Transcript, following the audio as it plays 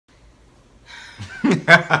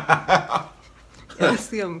I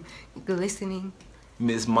see him glistening.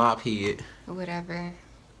 Miss Mophead. Whatever.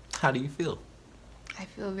 How do you feel? I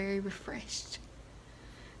feel very refreshed.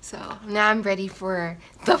 So now I'm ready for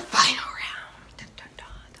the final round. Dun, dun, dun,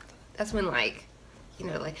 dun, dun. That's when, like, you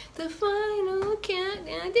know, like the final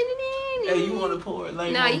countdown. Hey, you want to pour it?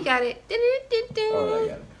 Like, no, you got it. Oh, I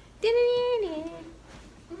got it.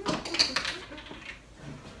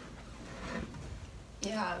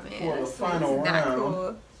 Yeah, man. For the this final is not round.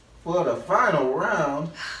 cool. For the final round.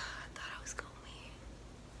 I thought I was gonna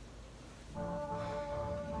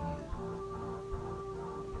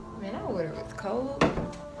win. Man, that water was cold.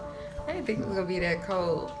 I didn't think it was gonna be that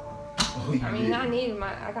cold. Oh, I mean,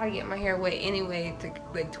 I gotta get my hair wet anyway to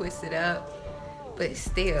like twist it up. But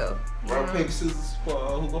still. Rock, paper, scissors.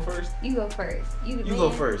 Who go first? You go first. You go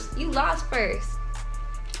first. You lost first.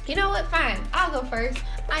 You know what? Fine. I'll go first.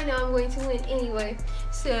 I know I'm going to win anyway.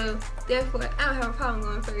 So, therefore, I don't have a problem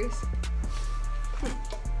going first.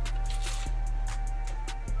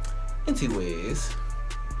 Anyways.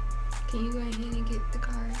 Can you go ahead and get the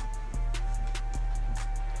card?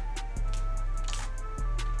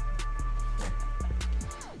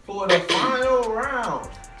 For the final round.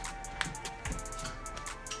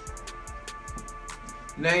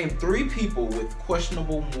 Name 3 people with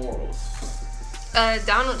questionable morals.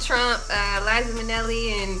 Donald Trump, Liza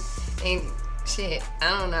Minnelli, and shit. I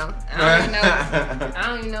don't know. I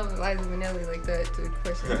don't even know Liza Minnelli like that to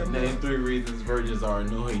question. Name 3 reasons virgins are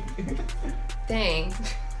annoying. Dang.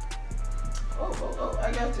 Oh,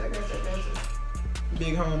 I got you.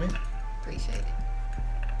 Big homie. Appreciate it.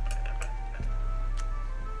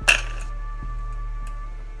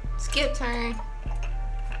 Skip turn.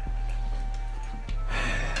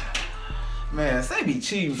 Man, say be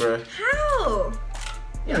cheating, bro. How?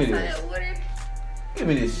 Give me Y'all saw this. that water? Give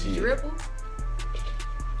me this shit. Dribble.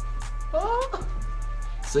 Oh.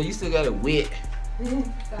 So you still got it wet.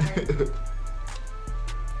 Sorry.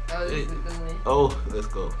 Oh, this is a good one. Oh, let's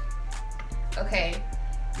go. Okay.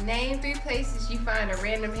 Name 3 places you find a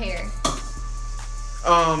random hair.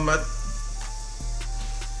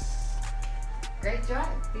 Great job,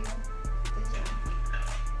 Theo. Good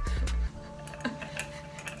job.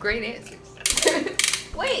 Great answers.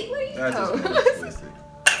 Wait, where you I just go? want to twist it.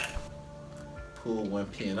 Pull one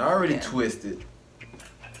pin. I already twisted.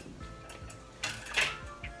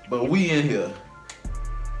 But we in here.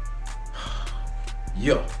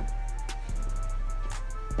 Yo.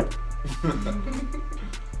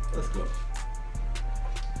 Let's go.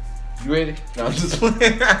 You ready? No, I'm just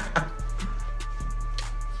playing.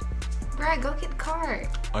 Brad, go get the card.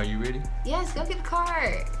 Are you ready? Yes, go get the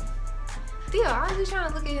card. Theo, I was just trying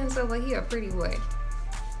to look at himself like he a pretty boy.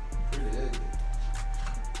 Pretty ugly.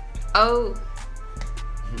 Oh.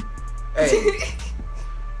 Hey.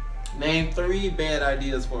 Name 3 bad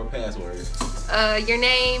ideas for a password. Your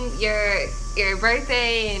name, your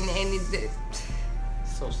birthday, and the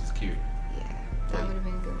Social Security. yeah, that would have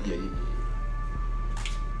been good. Yeah.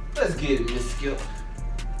 Let's get it, Miss Skip.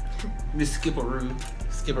 Miss Skipperoo.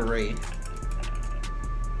 Skipperoo.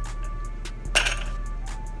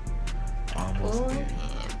 Almost there.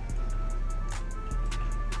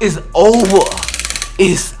 It's over.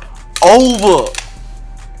 It's over.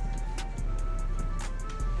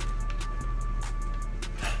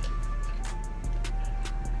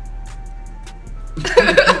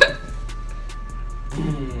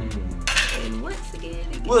 And once again,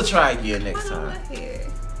 We'll try again next hold on time. right here.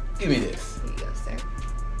 Give me this. Here you go, sir.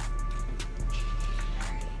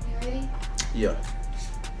 Alright, you ready? Yeah.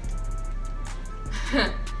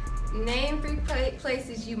 Name 3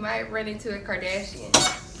 places you might run into a Kardashian.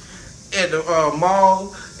 At the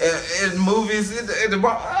mall, in movies, in the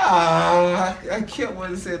bar. I kept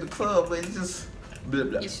wanting to say the club, but it just. Blah,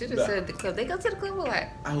 blah, You should have blah. said the club. They go to the club a lot.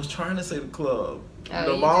 I was trying to say the club. Oh,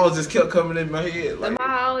 The you mall just kept coming in my head. The Like,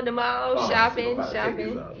 mall, Oh, shopping, I'm about to take this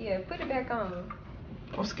shopping. off. Yeah, put it back on.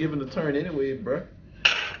 I'm skipping the turn anyway, bruh.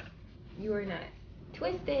 You are not.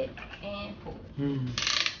 Twist it and pull.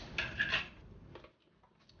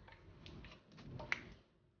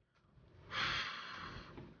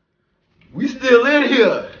 We still in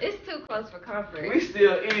here. It's too close for comfort. We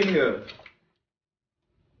still in here.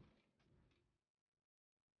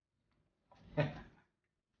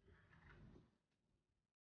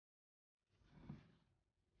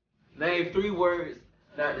 Name 3 words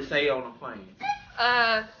not to say on a plane.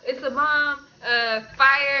 It's a mom,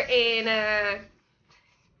 fire, and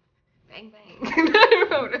bang bang.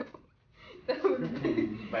 That was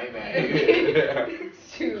Bang bang.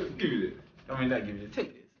 Shoot. Give me this. I mean, not give me this.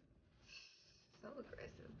 Take this. So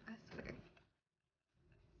aggressive, I swear.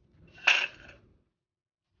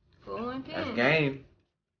 Pull Rolling pin. That's game.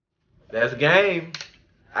 That's game.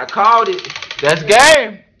 I called it. That's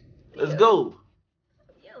game. Let's go.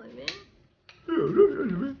 Stop yelling, man.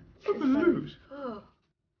 I'm gonna lose. Oh.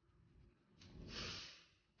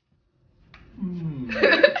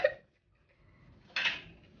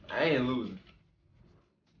 I ain't losing.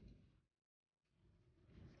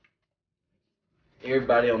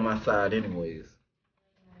 Everybody on my side anyways.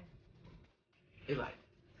 They like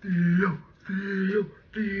Theo.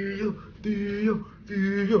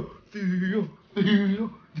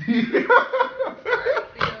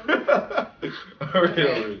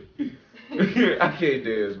 Alright, I can't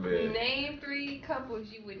dance, man. Name 3 couples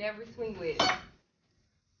you would never swing with.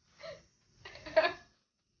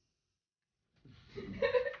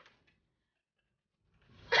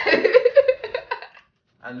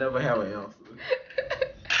 I never have an answer.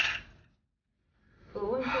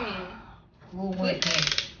 But one thing. Twist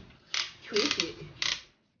it. Twist it.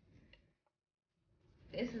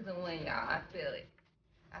 This is the one, y'all. I feel it.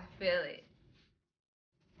 I feel it.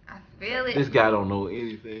 I feel it. This guy don't know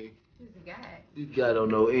anything. This is a guy. This guy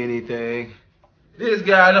don't know anything. This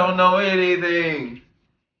guy don't know anything.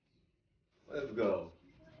 Let's go.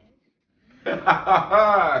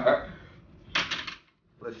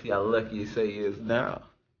 Let's see how lucky you say he is now.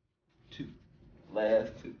 2.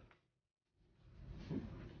 Last 2.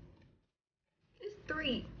 It's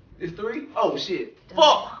 3. It's 3? Oh shit.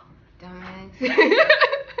 Fuck! Dumbass.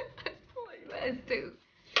 Last 2.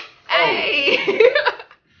 Hey!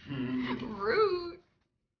 Rude.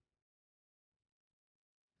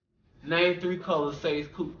 Name 3 colors Say's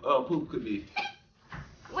poop could be.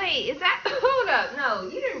 Wait, is that? Hold up. No,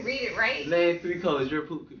 you didn't read it right. Name 3 colors your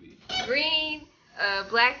poop could be. Green,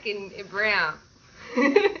 black, and brown.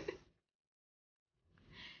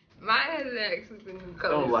 Mine has an X with the new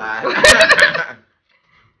colors. Don't lie.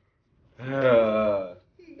 Here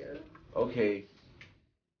you go. Okay.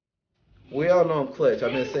 We all know I'm clutch.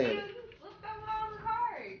 I've been saying it. You flipped over all the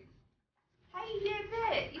cards. How you did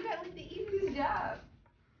that? You got like the easiest job.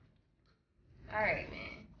 Alright,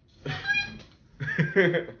 man.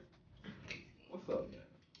 What's up,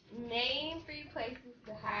 man? Name 3 places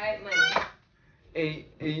to hide money. Hey,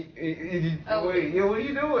 Oh, wait, yo, what are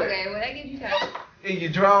you doing? Okay, well, that gives you time. In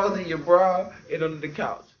your drawers, in your bra, and under the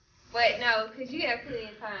couch. But no, because you have plenty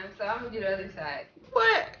of time, so I'm going to do the other side.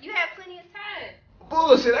 What? You have plenty of time.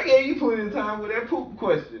 Bullshit, I gave you plenty of time with that poop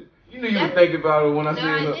question. You knew you were thinking about it when I No,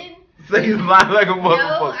 I said didn't. say his line like a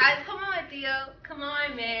motherfucker. Come on, Theo. Come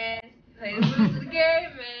on, man. Play the rules of the game,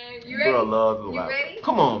 man. You ready? Bro, love the You life. ready?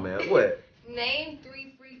 Come on, man. What? Name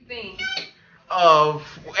 3 free things.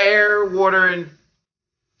 Air, water, and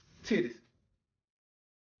titties.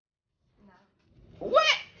 No. What?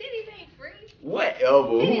 Titties ain't free. Whatever.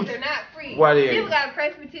 Titties are not free. Why they People ain't? got to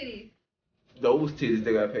pay for titties. Those titties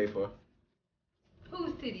they gotta pay for.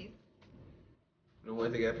 Whose titties? The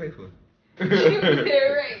ones they gotta pay for. You didn't get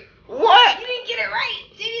it right. What? You didn't get it right.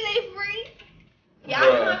 Titties ain't free. Y'all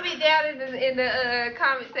Bruh. comment down in the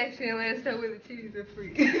comment section and let us know whether titties are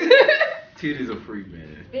free. Titties are free,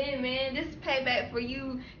 man. Ben, man, this is payback for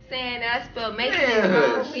you saying I spelled make Yes. it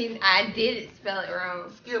wrong when I didn't spell it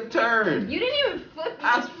wrong. Skip turn. You didn't even flip it.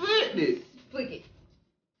 I flipped it. Flick it.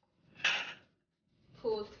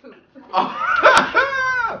 Pull 2.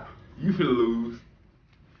 You finna lose.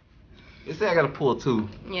 They say I gotta pull 2.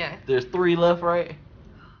 Yeah. There's 3 left, right?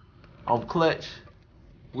 I'm clutch.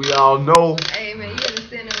 We all know. Hey, man, you gotta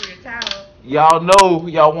stand on your towel. Y'all know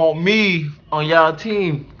y'all want me on y'all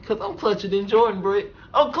team. Cause I'm clutcher than Jordan, bro.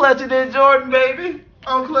 I'm clutcher than Jordan, baby.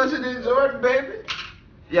 I'm clutcher than Jordan, baby.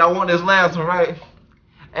 Y'all want this last one, right?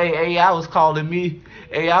 Hey, I was calling me.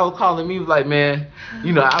 Hey, I was calling me like, man,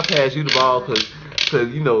 you know, I'll pass you the ball cause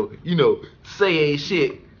you know, say ain't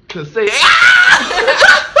shit. Cause say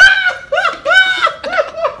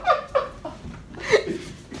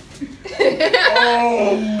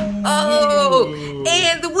Oh,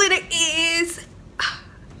 and the winner is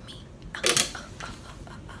me.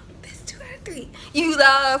 That's 2 out of 3. You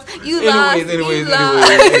lost. You lost.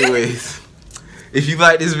 Anyways. If you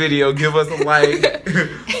like this video, give us a like.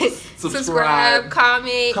 Subscribe,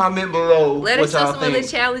 comment below. Let what us know y'all some think. of the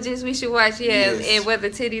challenges we should watch, Yes. and whether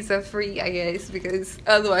titties are free, I guess, because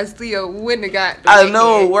otherwise Theo wouldn't have got. I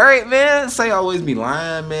know, right, man? Say always be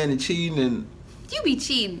lying, man, and cheating, and You be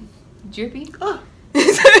cheating, drippy. But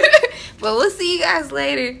we'll see you guys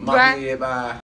later. my Bye. head, bye.